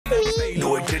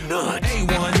to none.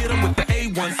 A1, hit him with the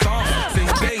A1 sauce.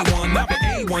 Since day one, I've been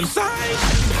A1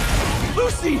 side.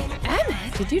 Lucy!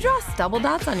 Emmett, did you draw stubble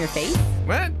dots on your face?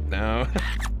 What? No.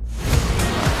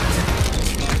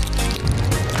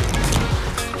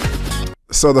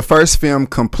 So the first film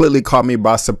completely caught me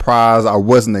by surprise. I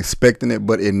wasn't expecting it,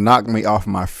 but it knocked me off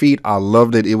my feet. I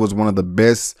loved it. It was one of the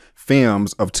best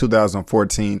films of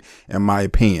 2014, in my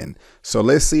opinion. So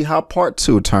let's see how part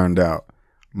 2 turned out.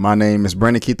 My name is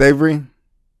Brandon Keith Avery,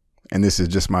 and this is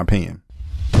just my opinion.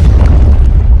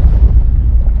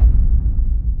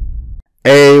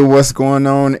 Hey, what's going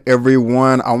on,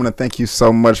 everyone? I want to thank you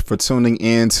so much for tuning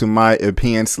in to my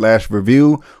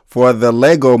opinion/review for the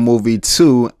Lego Movie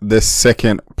 2, the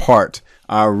second part.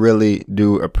 I really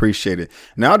do appreciate it.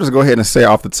 Now, I'll just go ahead and say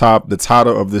off the top, the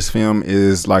title of this film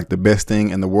is like the best thing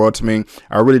in the world to me.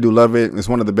 I really do love it. It's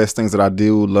one of the best things that I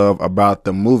do love about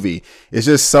the movie. It's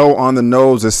just so on the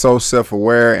nose. It's so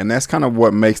self-aware. And that's kind of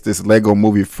what makes this Lego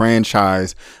Movie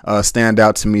franchise stand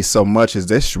out to me so much, is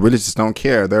they really just don't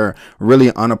care. They're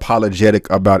really unapologetic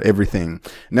about everything.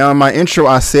 Now, in my intro,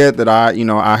 I said that I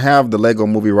have the Lego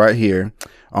Movie right here.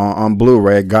 On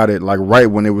Blu-ray. Got it like right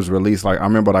when it was released. Like I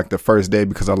remember like the first day,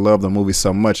 because I love the movie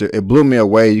so much. It blew me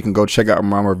away. You can go check out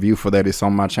my review for that. It's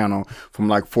on my channel from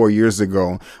like 4 years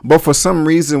ago. But for some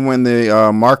reason, when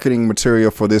the marketing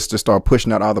material for this just started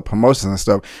pushing out all the promotions and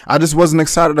stuff, I just wasn't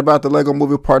excited about the Lego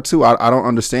Movie Part 2. I don't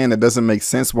understand. It doesn't make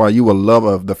sense why you would love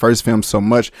of the first film so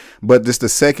much, but just the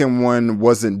second one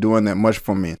wasn't doing that much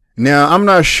for me. Now, I'm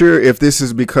not sure if this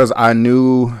is because I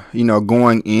knew,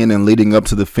 going in and leading up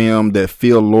to the film that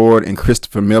Phil Lord and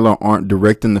Christopher Miller aren't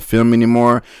directing the film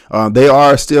anymore. They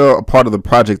are still a part of the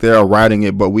project. They are writing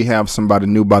it, but we have somebody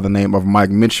new by the name of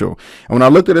Mike Mitchell. And when I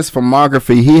looked at his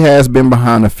filmography, he has been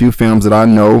behind a few films that I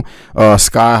know.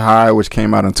 Sky High, which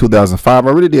came out in 2005. I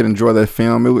really did enjoy that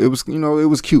film. It was, it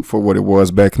was cute for what it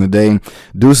was back in the day.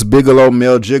 Deuce Bigalow,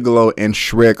 Mel Gigolo, and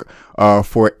Shrek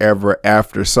Forever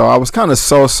After. So I was kind of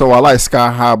so I like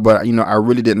Sky High, but I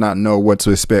really did not know what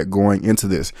to expect going into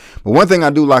this. But one thing I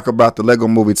do like about the Lego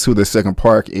Movie 2, the second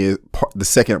part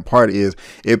is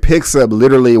it picks up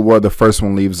literally where the first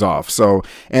one leaves off. So,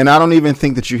 and I don't even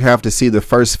think that you have to see the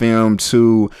first film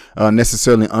to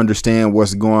necessarily understand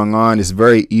what's going on. It's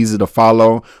very easy to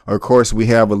follow. Of course, we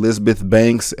have Elizabeth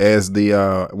Banks as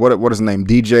the what is her name,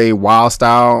 DJ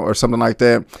Wildstyle or something like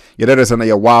that. Yeah, that is her name,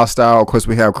 Wildstyle. Of course,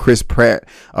 we have Chris Pratt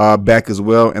back as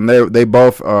well, and they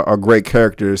both are great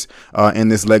characters in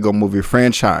this Lego Movie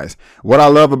franchise. What I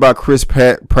love about Chris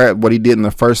Pratt, what he did in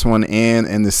the first one and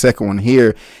in the second one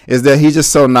here, is that he's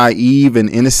just so naive and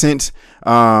innocent.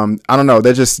 I don't know,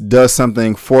 that just does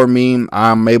something for me.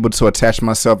 I'm able to attach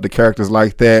myself to characters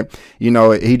like that.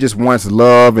 He just wants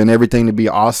love and everything to be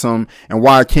awesome, and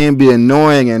while it can be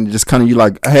annoying and just kind of you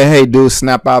like, hey dude,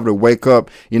 snap out of it, wake up,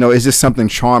 it's just something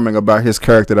charming about his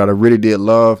character that I really did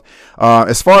love.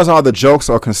 As far as all the jokes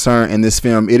are concerned in this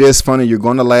film, it is funny. You're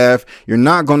going to laugh. You're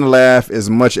not going to laugh as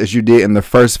much as you did in the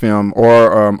first film,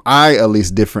 or I at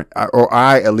least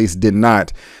did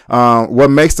not. What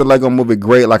makes the Lego Movie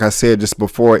great, like I said just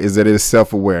before, is that it is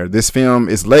self-aware. This film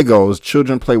is Legos.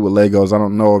 Children play with Legos. I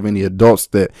don't know of any adults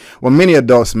that, well, many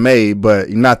adults may, but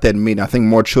not that many. I think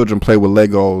more children play with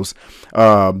Legos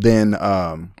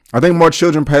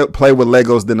play with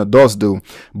Legos than adults do.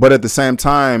 But at the same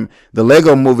time, the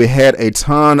Lego Movie had a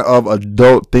ton of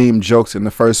adult themed jokes in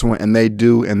the first one, and they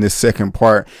do in this second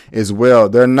part as well.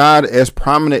 They're not as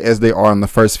prominent as they are in the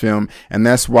first film, and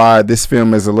that's why this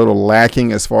film is a little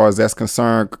lacking as far as that's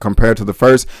concerned compared to the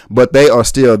first, but they are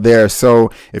still there.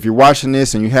 So if you're watching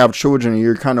this and you have children and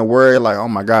you're kind of worried, like, oh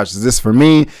my gosh, is this for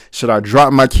me? Should I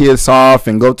drop my kids off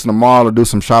and go to the mall or do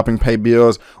some shopping, pay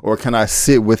bills, or can I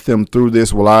sit with them through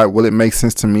this? Will it make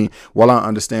sense to me? Well, I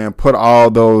understand. Put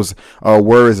all those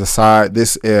worries aside.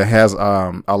 This has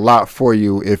a lot for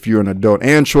you if you're an adult,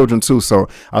 and children too. So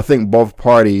I think both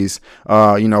parties,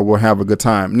 will have a good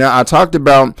time. Now, I talked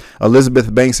about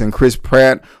Elizabeth Banks and Chris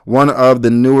Pratt. One of the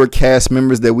newer cast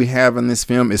members that we have in this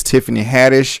film is Tiffany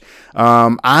Haddish.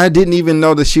 I didn't even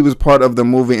know that she was part of the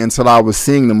movie until I was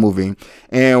seeing the movie.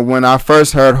 And when I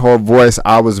first heard her voice,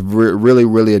 I was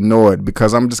really annoyed,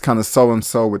 because I'm just kind of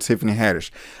so with Tiffany Haddish.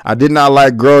 I did not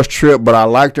like Girls Trip, but I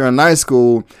liked her in high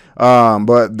school.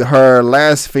 But her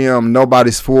last film,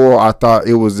 Nobody's Fool, I thought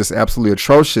it was just absolutely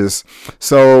atrocious.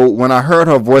 So when I heard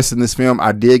her voice in this film,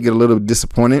 I did get a little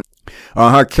disappointed.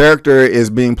 Her character is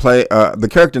being played, the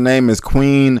character name is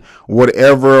Queen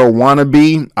Whatever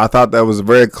Wannabe. I thought that was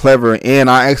very clever, and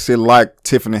I actually like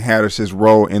Tiffany Haddish's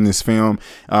role in this film.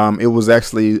 It was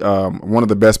actually one of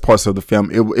the best parts of the film.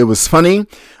 It was funny.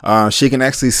 She can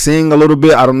actually sing a little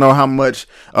bit. I don't know how much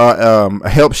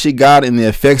help she got in the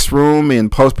effects room in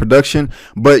post-production,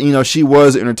 but you know, she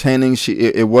was entertaining.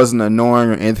 It wasn't annoying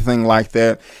or anything like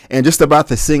that. And just about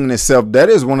the singing itself, that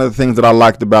is one of the things that I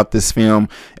liked about this film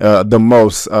the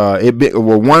most.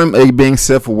 It being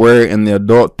self-aware in the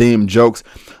adult themed jokes,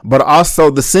 but also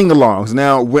the sing-alongs.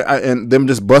 Now, and them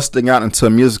just busting out into a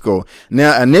musical.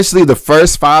 Now, initially, the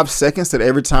first 5 seconds that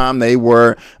every time they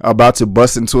were about to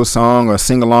bust into a song or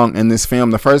sing along in this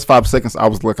film, the first 5 seconds, I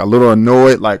was like a little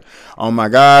annoyed, like, oh my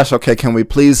gosh, okay, can we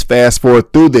please fast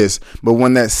forward through this? But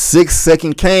when that 6th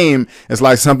second came, it's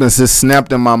like something just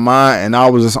snapped in my mind, and I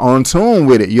was just on tune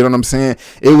with it. You know what I'm saying?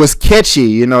 It was catchy.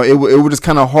 You know, it was just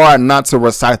kind of hard not to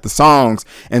recite the songs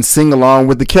and sing along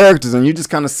with the characters, and you just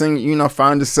kind of sing, you know,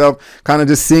 find yourself kind of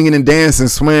just singing and dancing,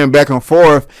 swaying back and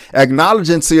forth,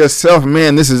 acknowledging to yourself,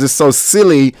 man, this is just so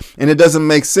silly and it doesn't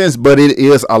make sense, but it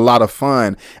is a lot of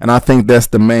fun. And I think that's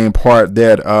the main part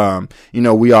that you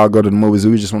know, we all go to the movies,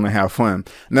 we just want to have fun.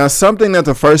 Now, something that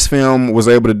the first film was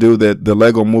able to do that the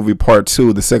Lego Movie Part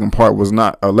 2, the second part was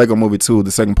not, Lego Movie 2,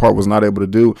 the second part was not able to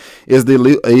do, is the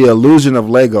illusion of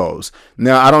Legos.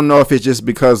 Now, I don't know if it's just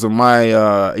because of my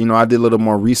you know, I did a little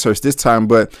more research this time,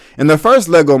 but in the first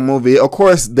Lego movie, of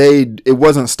course, it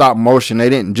wasn't stop motion. They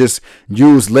didn't just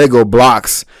use Lego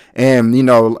blocks and you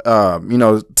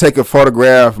know take a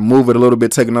photograph, move it a little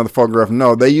bit, take another photograph.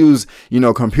 No, they use, you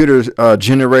know, computer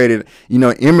generated, you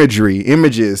know,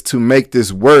 images to make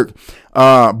this work.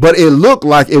 But it looked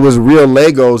like it was real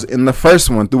Legos in the first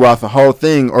one throughout the whole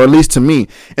thing, or at least to me.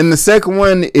 In the second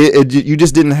one, you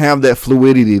just didn't have that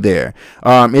fluidity there.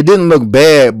 It didn't look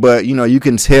bad, but you know, you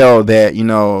can tell that, you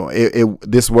know,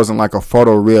 this wasn't like a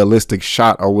photorealistic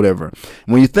shot or whatever.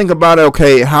 When you think about it,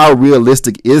 okay, how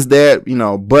realistic is that? You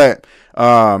know, but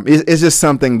it's just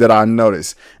something that I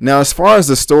noticed. Now, as far as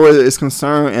the story is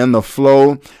concerned and the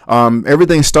flow,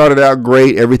 everything started out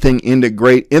great, everything ended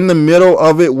great. In the middle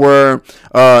of it, where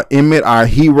Emmett, our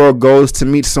hero, goes to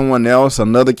meet someone else,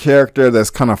 another character that's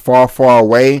kind of far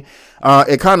away,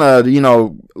 it kind of, you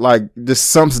know, like just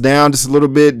sumps down just a little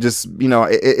bit. Just, you know,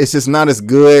 it's just not as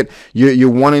good. You're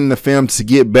wanting the film to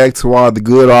get back to all the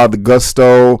good, all the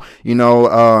gusto, you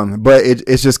know, but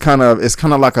it's just kind of, it's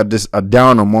kind of like a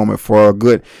downer moment for a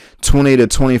good 20 to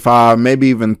 25, maybe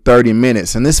even 30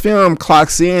 minutes. And this film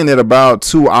clocks in at about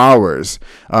 2 hours.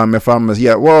 If I'm,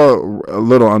 well, a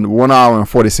little under 1 hour and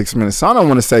 46 minutes. So I don't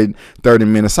want to say 30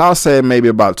 minutes. I'll say maybe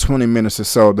about 20 minutes or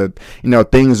so that, you know,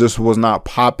 things just was not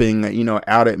popping, you know,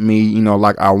 out at me, you know,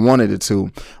 like I wanted it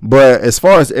to. But as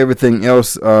far as everything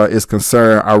else is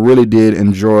concerned, I really did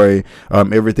enjoy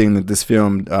everything that this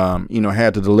film, you know,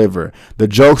 had to deliver. The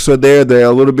jokes are there. They're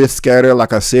a little bit scattered.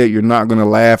 Like I said, you're not going to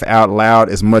laugh out loud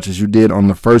as much as you did on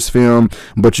the first film,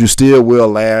 but you still will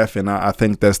laugh, and I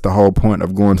think that's the whole point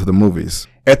of going to the movies.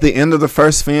 At the end of the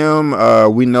first film,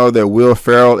 we know that Will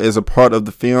Ferrell is a part of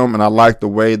the film, and I like the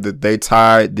way that they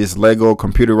tied this Lego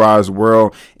computerized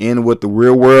world in with the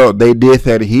real world. They did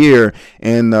that here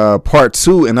in part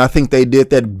 2, and I think they did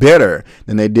that better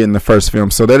than they did in the first film.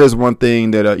 So that is one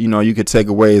thing that you know, you could take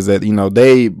away, is that, you know,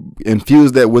 they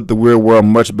infused that with the real world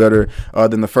much better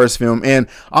than the first film. And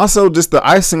also, just the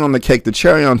icing on the cake, the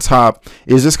cherry on top,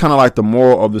 is just kind of like the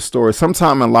moral of the story.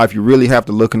 Sometime in life, you really have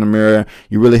to look in the mirror.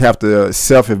 You really have to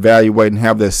self-evaluate and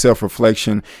have that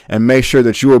self-reflection and make sure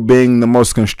that you are being the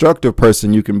most constructive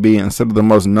person you can be instead of the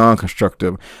most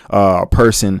non-constructive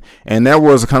person. And that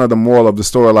was kind of the moral of the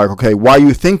story. Like, okay, while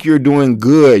you think you're doing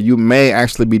good, you may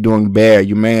actually be doing bad.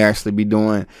 You may actually be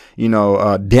doing, you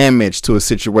know, damage to a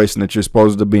situation that you're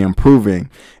supposed to be improving.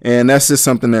 And that's just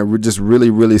something that just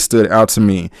really stood out to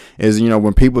me, is, you know,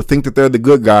 when people think that they're the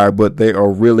good guy, but they are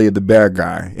really the bad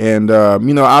guy. And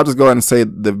you know, I'll just go ahead and say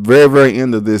the very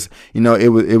end of this, you know,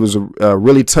 it was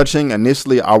really touching.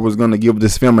 Initially, I was going to give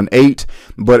this film an 8,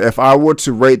 but if I were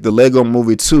to rate the Lego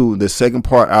Movie 2, the second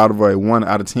part, out of a 1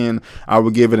 out of 10, I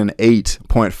would give it an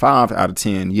 8.5 out of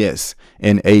 10. Yes,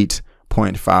 an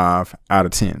 8.5 out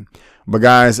of 10. But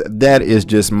guys, that is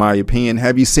just my opinion.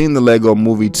 Have you seen the Lego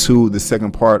Movie 2, the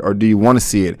second part, or do you want to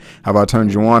see it? Have I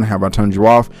turned you on? Have I turned you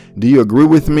off? Do you agree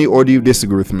with me or do you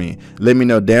disagree with me? Let me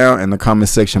know down in the comment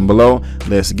section below.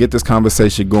 Let's get this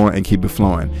conversation going and keep it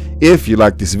flowing. If you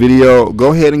like this video,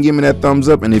 go ahead and give me that thumbs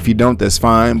up, and if you don't, that's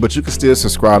fine, but you can still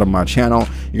subscribe to my channel.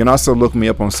 You can also look me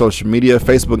up on social media,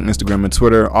 Facebook, Instagram, and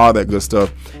Twitter. All that good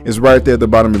stuff is right there at the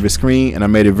bottom of your screen, and I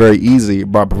made it very easy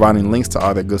by providing links to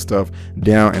all that good stuff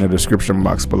down in the description description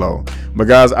box below. But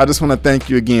guys, I just want to thank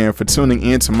you again for tuning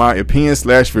in to my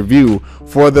opinion/review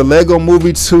for the Lego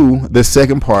Movie 2, the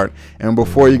second part. And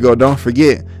before you go, don't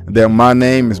forget that my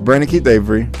name is Brandon Keith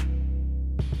Avery,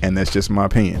 and that's just my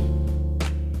opinion.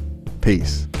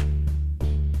 Peace.